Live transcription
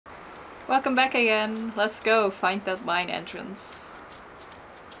Welcome back again. Let's go find that mine entrance.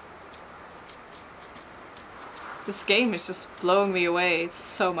 This game is just blowing me away. It's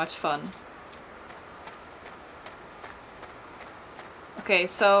so much fun. Okay,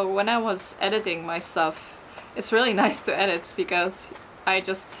 so when I was editing my stuff, it's really nice to edit because I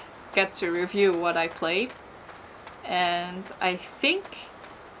just get to review what I played. And I think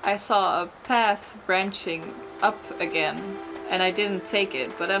I saw a path branching up again. And I didn't take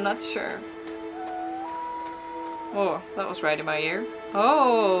it, but I'm not sure. Oh, that was right in my ear.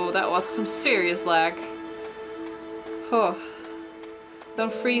 Oh, that was some serious lag. Oh,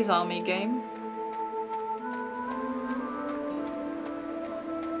 don't freeze on me, game.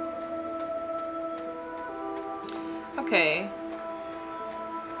 Okay.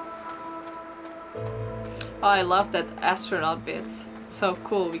 Oh, I love that astronaut bit. It's so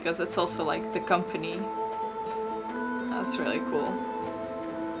cool because it's also like the company. That's really cool.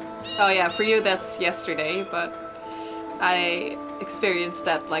 Oh yeah, for you that's yesterday, but I experienced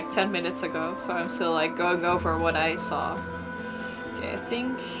that like 10 minutes ago, so I'm still like going over what I saw. Okay, I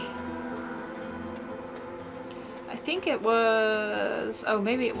think it was... oh,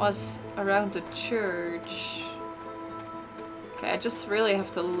 maybe it was around the church. Okay, I just really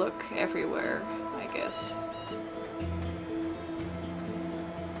have to look everywhere, I guess.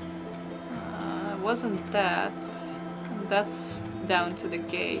 It wasn't that. That's down to the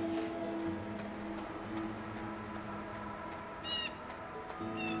gate.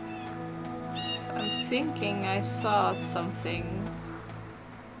 So I'm thinking I saw something.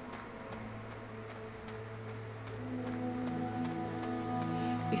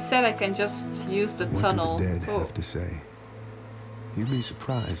 He said I can just use the tunnel. What do the dead have to say? You'd be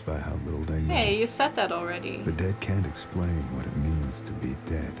surprised by how little they know. Hey, you said that already. The dead can't explain what it means to be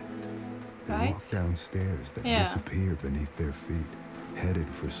dead. They walk downstairs that disappear beneath their feet, headed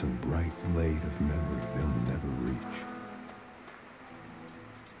for some bright blade of memory they'll never reach.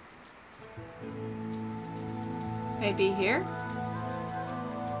 Maybe here?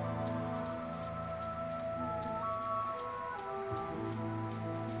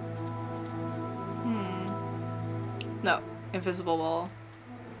 No. Invisible wall.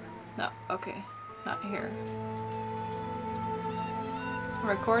 No. Okay. Not here.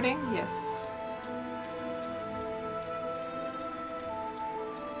 Recording? Yes.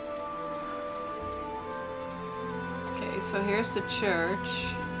 Okay, so here's the church.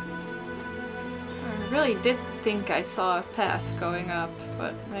 I really did think I saw a path going up,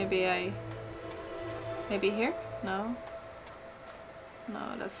 but maybe maybe here? No?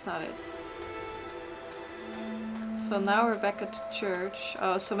 No, that's not it. So now we're back at the church.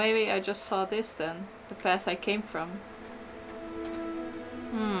 Oh, so maybe I just saw this then. The path I came from.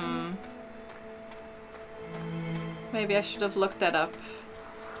 Maybe I should have looked that up.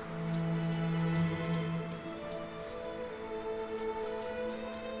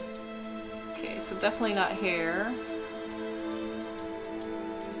 Okay, so definitely not here.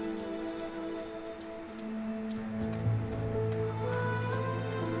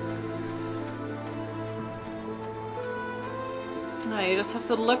 Oh, you just have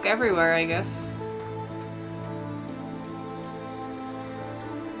to look everywhere, I guess.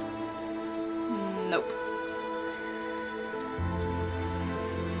 Nope.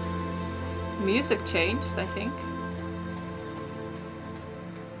 Music changed, I think.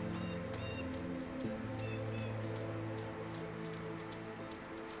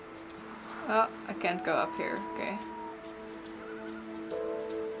 Oh, I can't go up here. Okay.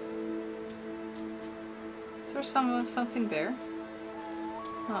 Is there something there?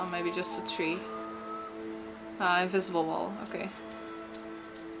 Oh, maybe just a tree. Ah, invisible wall. Okay.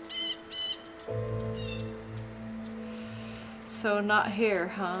 So not here,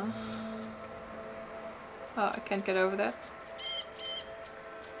 huh? Oh, I can't get over that.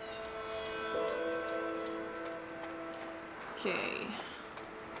 Okay.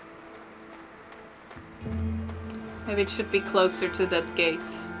 Maybe it should be closer to that gate.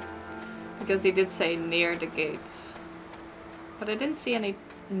 Because he did say near the gate. But I didn't see any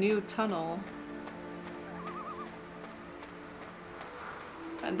new tunnel.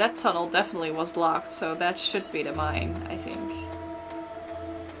 And that tunnel definitely was locked, so that should be the mine, I think.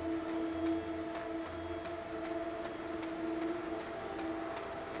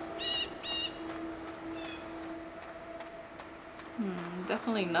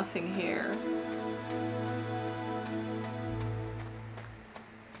 Definitely nothing here.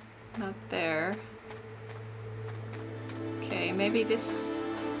 Not there. Okay, maybe this...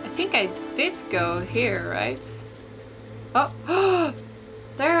 I think I did go here, right? Oh!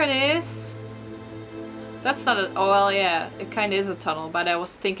 There it is! That's not a... Oh, well, yeah. It kind of is a tunnel, but I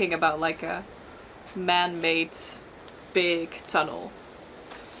was thinking about like a man-made big tunnel.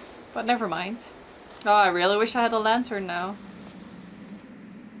 But never mind. Oh, I really wish I had a lantern now.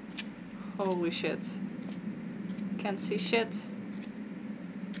 Holy shit. Can't see shit.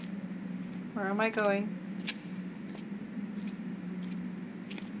 Where am I going?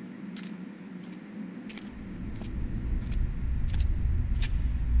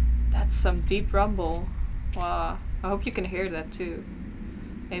 That's some deep rumble. Wow. I hope you can hear that too.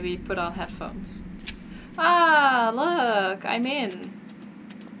 Maybe put on headphones. Ah, look! I'm in.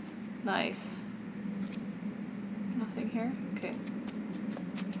 Nice. Nothing here? Okay.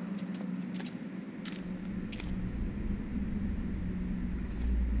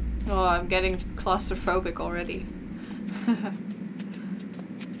 Oh, I'm getting claustrophobic already.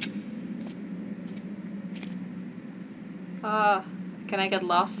 Can I get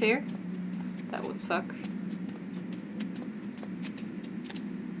lost here? That would suck.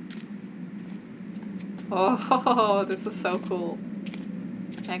 Oh, this is so cool.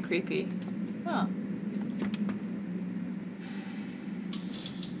 And creepy. Huh.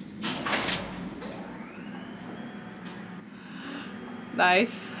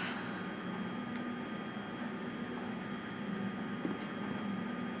 Nice.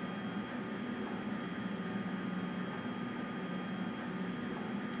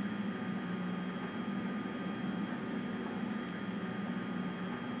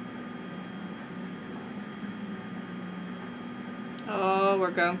 Oh,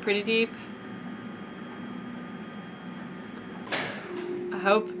 we're going pretty deep. I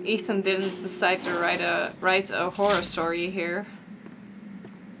hope Ethan didn't decide to write a horror story here.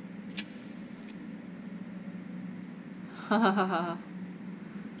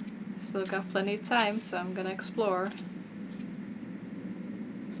 Still got plenty of time, so I'm gonna explore.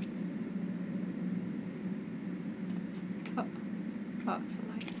 Oh, oh, it's a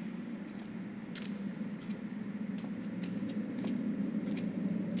light.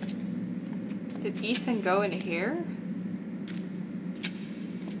 Did Ethan go in here?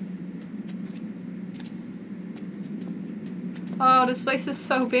 Oh, this place is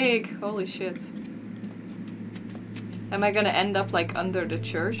so big. Holy shit. Am I gonna end up like under the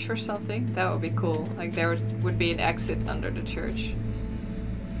church or something? That would be cool. Like there would be an exit under the church.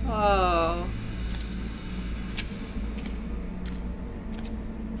 Oh.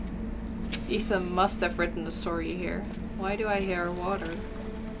 Ethan must have written the story here. Why do I hear water?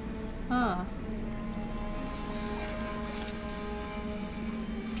 Huh.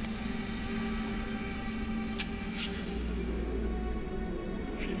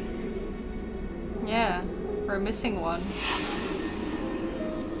 Yeah, we're missing one.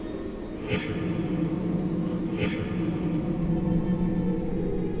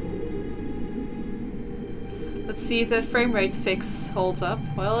 Let's see if that frame rate fix holds up.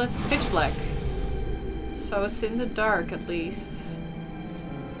 Well, it's pitch black. So it's in the dark at least.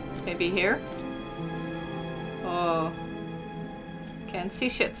 Maybe here? Oh. Can't see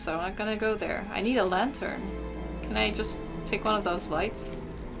shit, so I'm not gonna go there. I need a lantern. Can I just take one of those lights?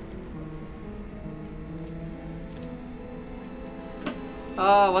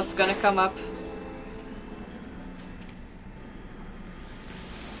 Oh, what's gonna come up?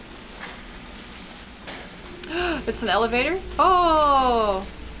 It's an elevator? Oh!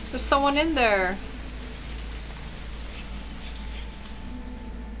 There's someone in there.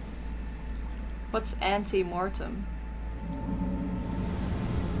 What's ante-mortem?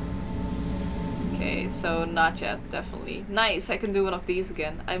 Okay, so not yet, definitely. Nice, I can do one of these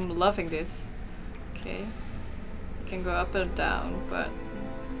again. I'm loving this. Okay. I can go up and down, but...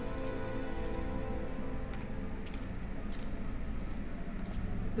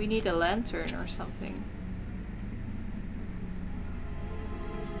 we need a lantern or something.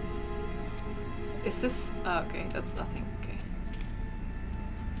 Is this... oh, okay, that's nothing. Okay.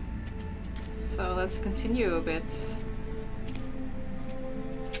 So let's continue a bit.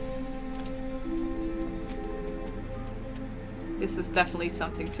 This is definitely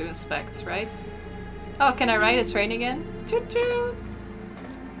something to inspect, right? Oh, can I ride a train again? Choo-choo!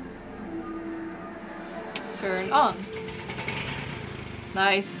 Turn on.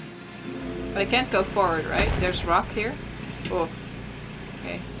 Nice. But I can't go forward, right? There's rock here. Oh.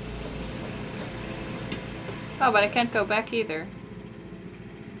 Okay. Oh, but I can't go back either.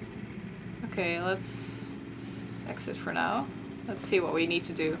 Okay, let's exit for now. Let's see what we need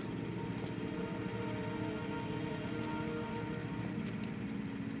to do.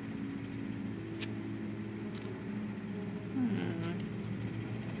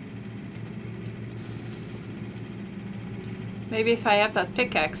 Maybe if I have that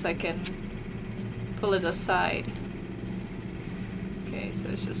pickaxe I can pull it aside. Okay, so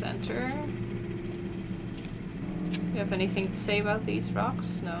let's just enter. You have anything to say about these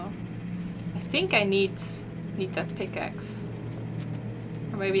rocks? No. I think I need that pickaxe.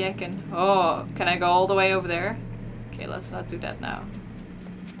 Or maybe I can... Oh, can I go all the way over there? Okay, let's not do that now.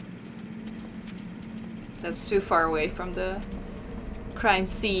 That's too far away from the crime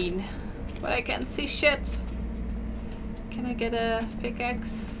scene. But I can't see shit. Can I get a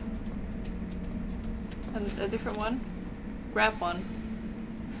pickaxe? And a different one? Grab one.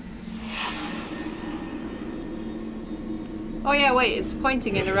 Oh yeah, wait, it's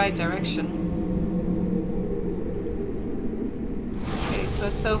pointing in the right direction. Okay, so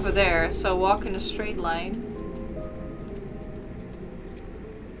it's over there, so walk in a straight line.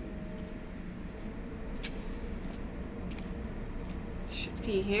 Should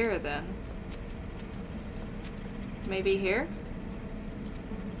be here then. Maybe here?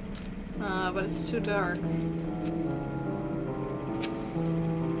 But it's too dark.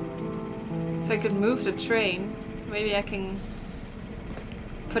 If I could move the train, maybe I can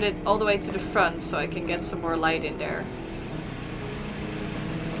put it all the way to the front so I can get some more light in there.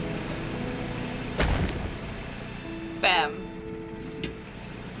 Bam.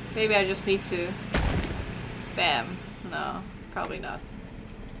 Maybe I just need to... Bam. No, probably not.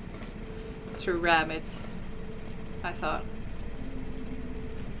 To ram it, I thought.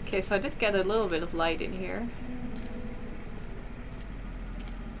 Okay, so I did get a little bit of light in here.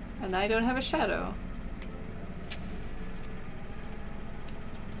 And I don't have a shadow.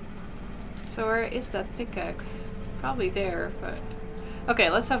 So where is that pickaxe? Probably there, but... Okay,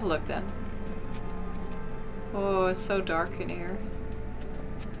 let's have a look then. Oh, it's so dark in here.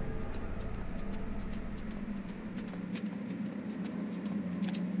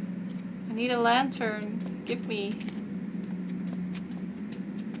 I need a lantern. Give me...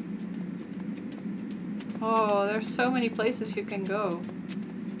 Oh, there's so many places you can go.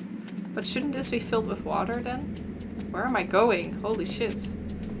 But shouldn't this be filled with water then? Where am I going? Holy shit.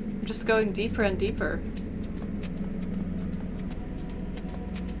 I'm just going deeper and deeper.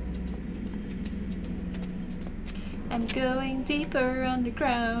 I'm going deeper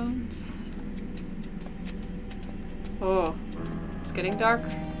underground. Oh, it's getting dark.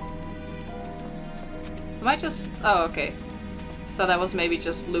 Am I just... Oh, okay. I thought I was maybe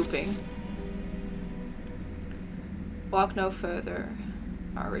just looping. Walk no further.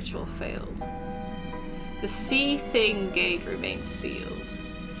 Our ritual failed. The sea thing gate remains sealed.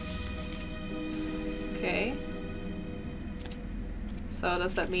 Okay. So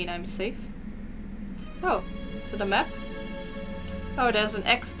does that mean I'm safe? Oh, is it a map? Oh, there's an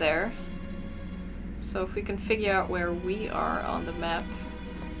X there. So if we can figure out where we are on the map.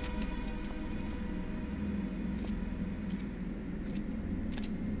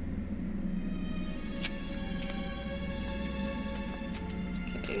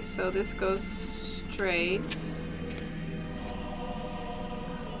 Okay, so this goes straight.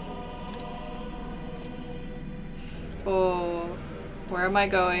 Oh, where am I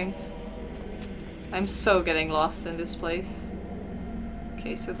going? I'm so getting lost in this place.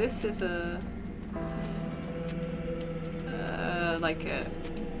 Okay, so this is a... like a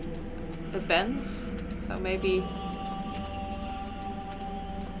bends. So maybe...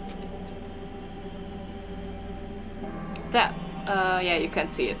 That. Yeah, you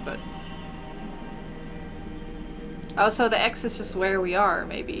can't see it, but... Oh, so the X is just where we are,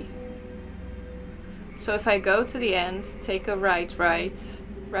 maybe. So if I go to the end, take a right,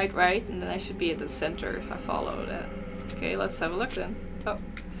 and then I should be at the center if I follow that. Okay, let's have a look then. Oh.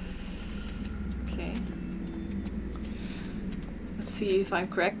 Okay. Let's see if I'm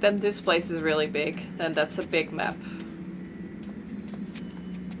correct. Then this place is really big. Then that's a big map.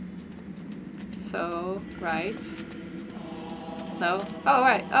 So, right. No. Oh,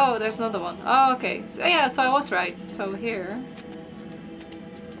 right. Oh, there's another one. Oh, okay. So, yeah, so I was right. So here.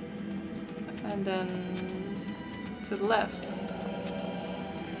 And then to the left.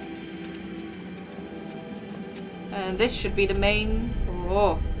 And this should be the main...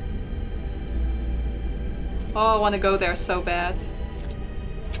 Oh. Oh, I want to go there so bad.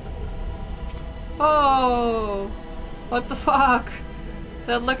 Oh! What the fuck?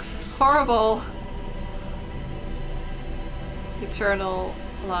 That looks horrible. Eternal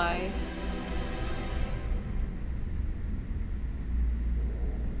lie.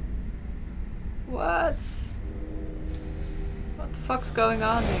 What? What the fuck's going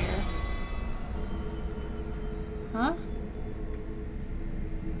on here? Huh?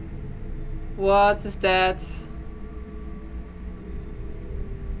 What is that?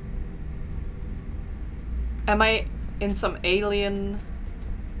 Am I in some alien...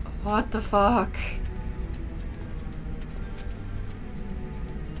 What the fuck?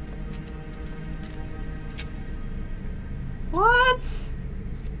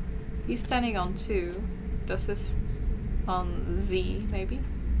 He's standing on 2. Does this on Z maybe?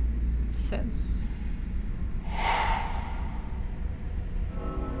 Sense.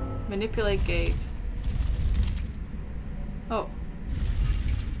 Manipulate gate. Oh.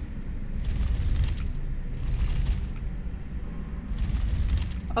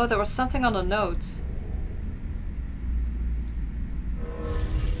 Oh, there was something on the note.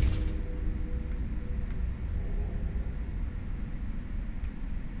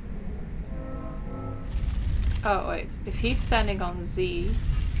 Oh wait, if he's standing on Z,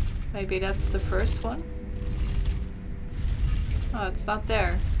 maybe that's the first one? Oh, it's not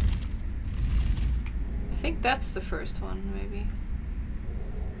there. I think that's the first one, maybe.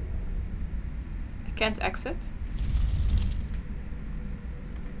 I can't exit?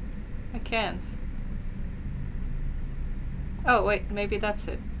 I can't. Oh wait, maybe that's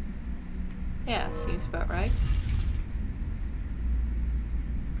it. Yeah, seems about right.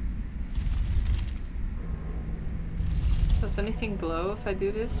 Does anything glow if I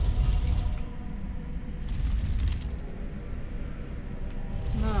do this?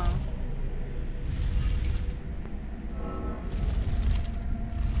 No.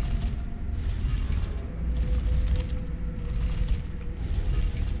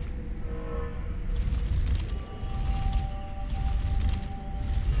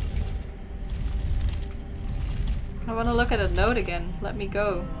 I want to look at the note again. Let me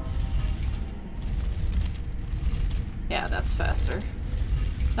go. Yeah, that's faster.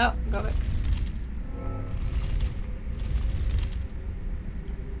 No, go back.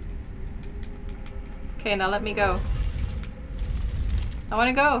 Okay, now let me go. I want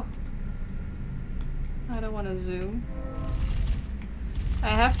to go. I don't want to zoom.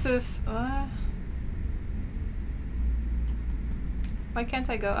 I have to... Why can't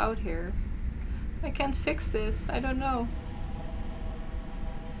I go out here? I can't fix this. I don't know.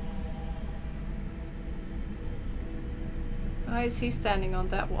 Why is he standing on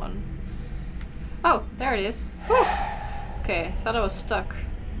that one? Oh, there it is. Whew. Okay, I thought I was stuck.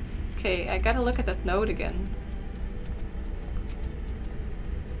 Okay, I gotta look at that note again.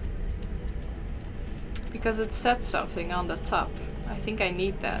 Because it said something on the top. I think I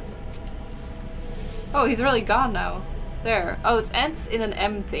need that. Oh, he's really gone now. There. Oh, it ends in an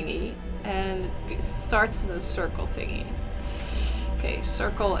M thingy. And it starts in a circle thingy. Okay,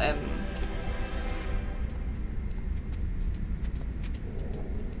 circle M.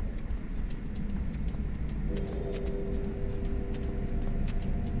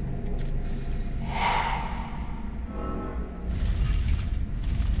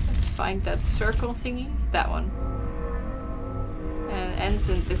 Let's find that circle thingy. That one. And it ends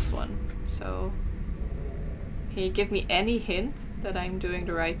in this one. So, can you give me any hint that I'm doing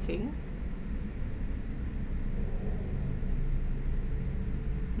the right thing?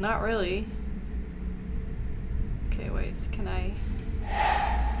 Not really. Okay, wait, can I...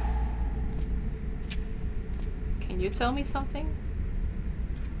 Can you tell me something?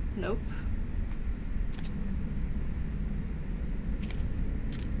 Nope.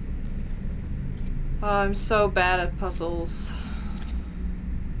 Oh, I'm so bad at puzzles.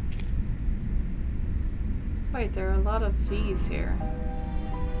 Wait, there are a lot of Z's here.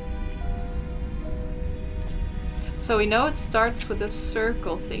 So we know it starts with a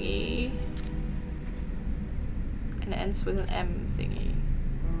circle thingy and ends with an M thingy.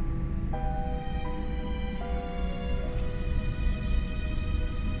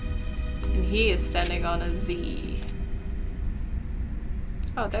 And he is standing on a Z.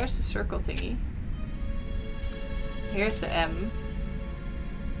 Oh, there's the circle thingy. Here's the M.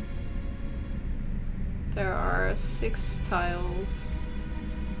 There are 6 tiles.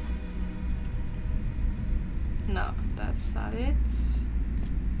 No, that's not it.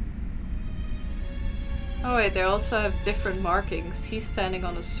 Oh wait, they also have different markings. He's standing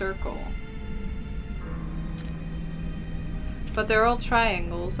on a circle. But they're all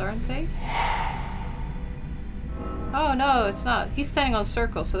triangles, aren't they? Oh no, it's not. He's standing on a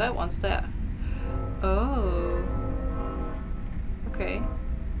circle, so that one's that. Oh. Okay.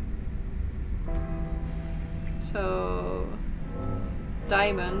 So...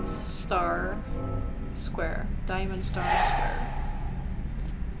 diamond, star, square. Diamond, star, square.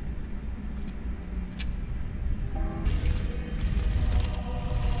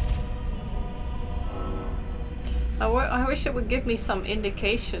 I wish it would give me some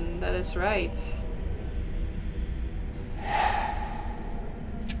indication that it's right.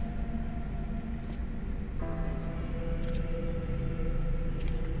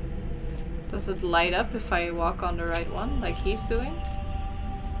 Does it light up if I walk on the right one, like he's doing?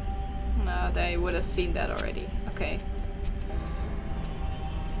 No, they would have seen that already. Okay.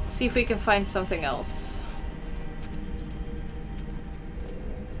 Let's see if we can find something else.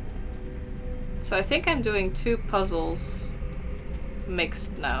 So I think I'm doing 2 puzzles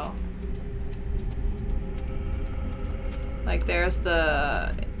mixed now. Like there's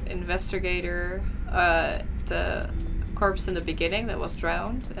the investigator, the corpse in the beginning that was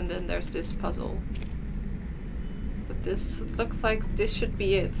drowned, and then there's this puzzle. But this looks like this should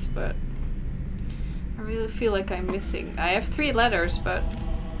be it, but I really feel like I'm missing. I have 3 letters, but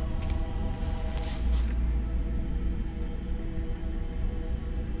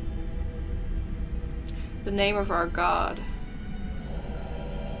the name of our god.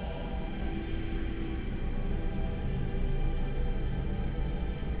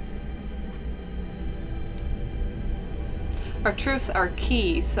 Our truths are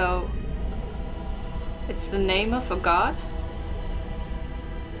key, so it's the name of a god?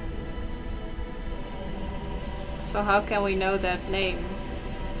 So how can we know that name?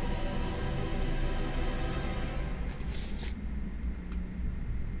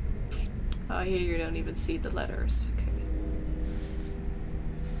 Oh, here you don't even see the letters. Okay.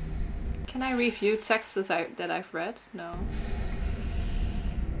 Can I review texts that I've read? No.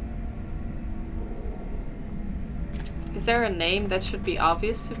 Is there a name that should be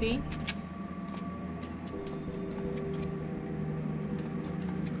obvious to me?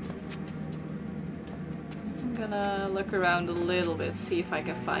 I'm gonna look around a little bit, see if I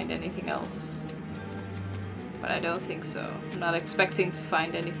can find anything else. But I don't think so. I'm not expecting to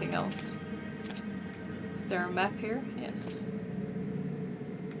find anything else. Is there a map here? Yes.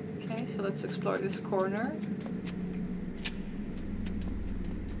 Okay, so let's explore this corner.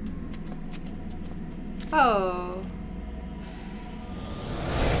 Oh.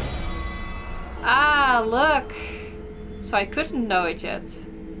 Ah, look! So I couldn't know it yet.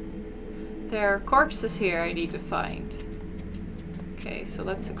 There are corpses here I need to find. Okay, so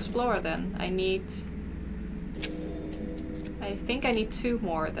let's explore then. I think I need 2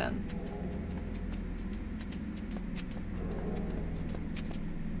 more then.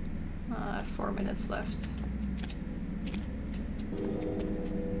 I have 4 minutes left.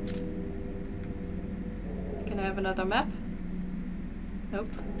 Can I have another map? Nope.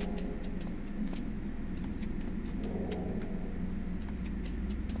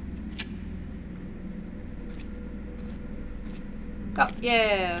 Oh,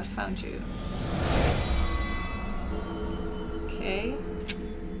 yeah, found you. Okay.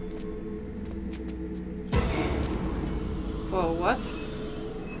 Whoa, what?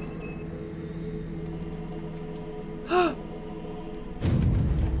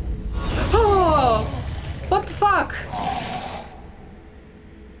 Oh! What the fuck?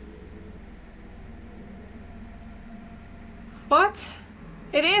 What?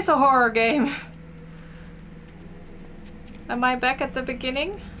 It is a horror game. Am I back at the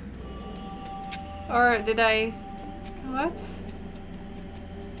beginning? Or did I... What?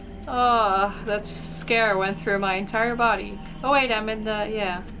 Oh, that scare went through my entire body. Oh wait, I'm in the...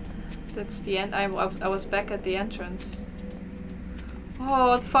 yeah. That's the end. I was back at the entrance. Oh,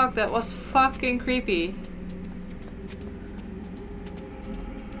 what the fuck? That was fucking creepy.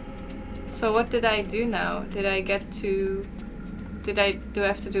 So what did I do now? Did I get to... do I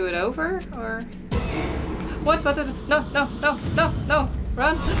have to do it over? Or... What? No, no, no, no, no!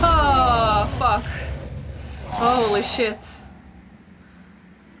 Run! Oh, fuck. Holy shit.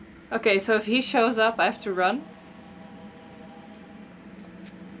 Okay, so if he shows up, I have to run.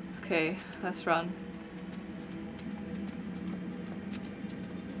 Okay, let's run.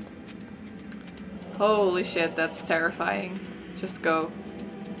 Holy shit, that's terrifying. Just go.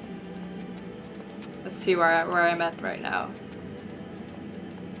 Let's see where I'm at right now.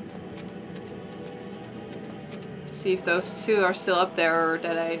 See if those 2 are still up there,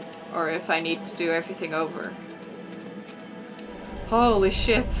 or if I need to do everything over. Holy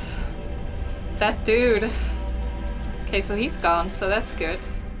shit. That dude. Okay, so he's gone, so that's good.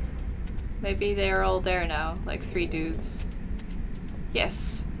 Maybe they're all there now, like 3 dudes.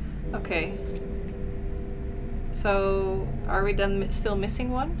 Yes. Okay. So, are we then still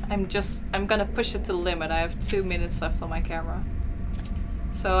missing one? I'm gonna push it to the limit. I have 2 minutes left on my camera.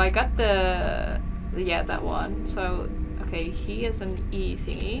 So I got yeah, that one. So, okay, he is an E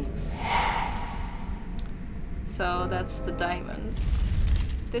thingy. So that's the diamond.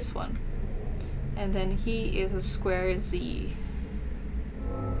 This one. And then he is a square Z.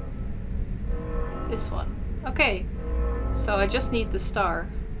 This one. Okay. So I just need the star.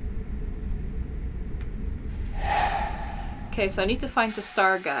 Okay, so I need to find the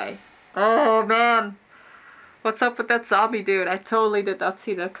star guy. Oh man! What's up with that zombie dude? I totally did not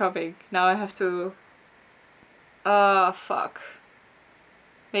see that coming. Now I have to... fuck.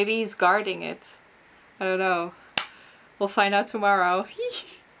 Maybe he's guarding it. I don't know. We'll find out tomorrow.